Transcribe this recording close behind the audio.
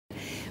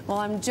Well,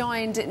 I'm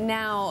joined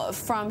now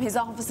from his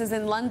offices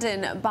in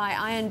London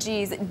by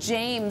ING's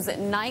James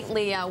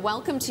Knightley.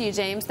 Welcome to you,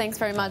 James. Thanks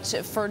very much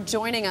for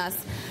joining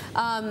us.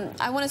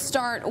 I want to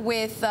start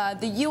with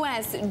the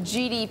U.S.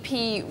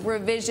 GDP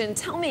revision.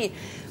 Tell me,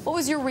 what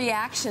was your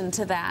reaction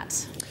to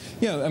that?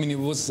 Yeah, I mean, it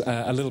was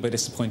a little bit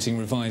disappointing,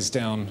 revised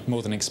down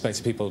more than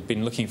expected. People have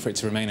been looking for it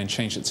to remain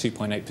unchanged at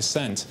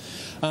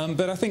 2.8%.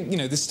 But I think,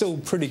 there's still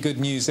pretty good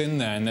news in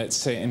there, and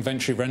that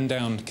inventory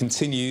rundown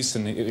continues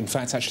and, in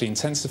fact, actually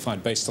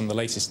intensified based on the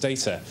latest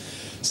data.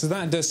 So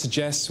that does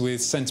suggest,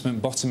 with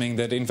sentiment bottoming,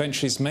 that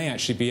inventories may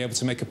actually be able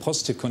to make a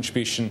positive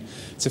contribution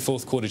to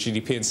fourth quarter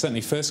GDP and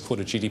certainly first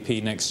quarter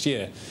GDP next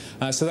year.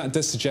 So that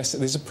does suggest that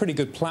there's a pretty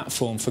good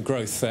platform for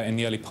growth in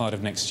the early part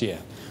of next year.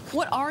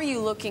 What are you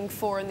looking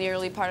for in the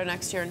early part of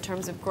next year in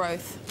terms of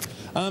growth?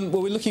 Well,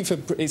 we're looking for,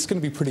 it's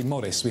going to be pretty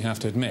modest, we have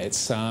to admit.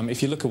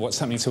 If you look at what's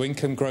happening to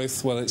income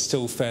growth, well, it's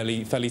still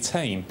fairly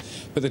tame.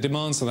 But the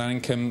demands on that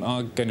income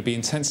are going to be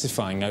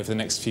intensifying over the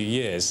next few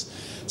years.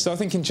 So I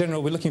think in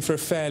general, we're looking for a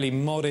fairly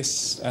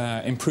modest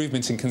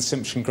improvement in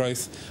consumption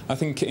growth. I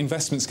think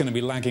investment's going to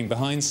be lagging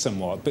behind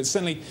somewhat, but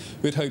certainly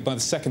we'd hope by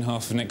the second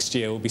half of next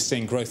year we'll be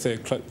seeing growth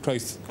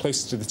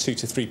closer to the 2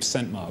 to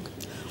 3% mark.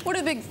 What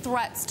are big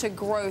threats to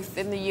growth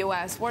in the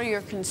U.S.? What are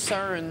your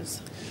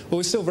concerns? Well,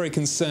 we're still very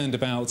concerned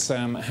about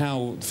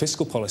how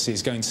fiscal policy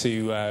is going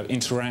to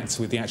interact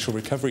with the actual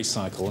recovery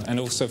cycle, and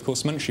also, of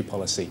course, monetary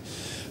policy.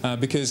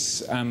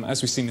 Because,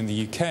 as we've seen in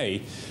the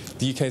UK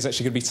is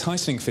actually going to be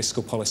tightening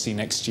fiscal policy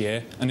next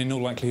year, and in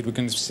all likelihood we're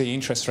going to see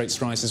interest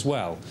rates rise as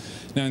well.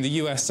 Now, in the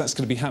US, that's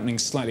going to be happening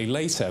slightly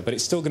later, but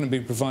it's still going to be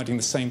providing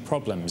the same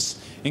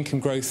problems. Income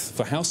growth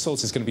for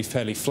households is going to be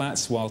fairly flat,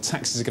 while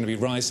taxes are going to be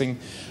rising,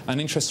 and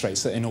interest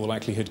rates are in all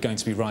likelihood going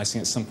to be rising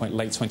at some point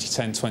late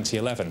 2010,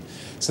 2011.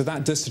 So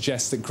that does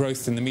suggest that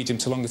growth in the medium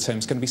to longer term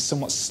is going to be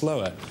somewhat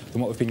slower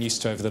than what we've been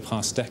used to over the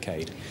past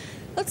decade.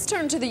 Let's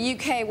turn to the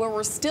UK, where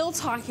we're still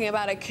talking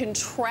about a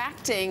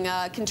contraction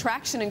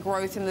in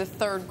growth in the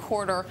third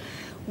quarter.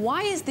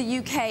 Why is the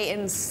UK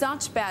in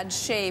such bad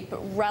shape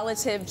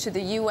relative to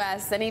the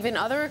US and even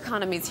other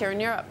economies here in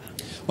Europe?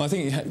 Well, I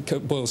think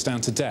it boils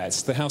down to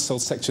debt. The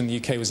household sector in the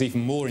UK was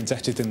even more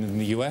indebted than in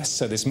the US,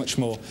 so there's much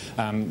more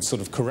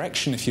sort of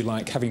correction, if you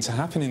like, having to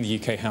happen in the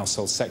UK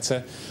household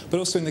sector, but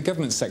also in the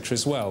government sector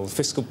as well.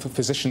 Fiscal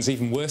position's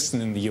even worse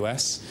than in the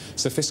US,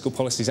 so fiscal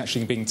policy is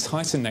actually being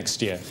tightened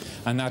next year,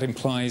 and that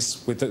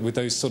implies, with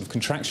those sort of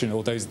contraction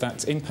or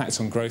that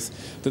impact on growth,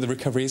 that the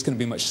recovery is going to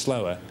be much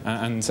slower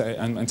and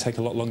take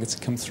a lot longer to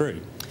come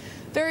through.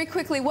 Very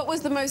quickly, what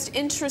was the most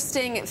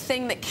interesting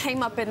thing that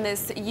came up in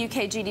this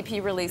UK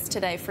GDP release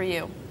today for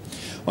you?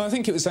 Well, I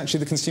think it was actually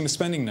the consumer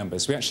spending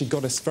numbers. We actually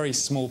got a very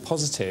small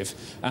positive,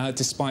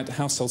 despite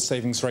household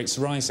savings rates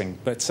rising.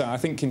 But I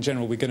think in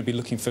general we're going to be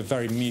looking for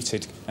very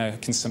muted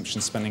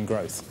consumption spending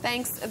growth.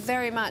 Thanks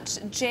very much.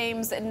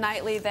 James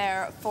Knightley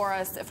there for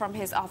us from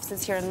his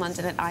offices here in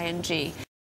London at ING.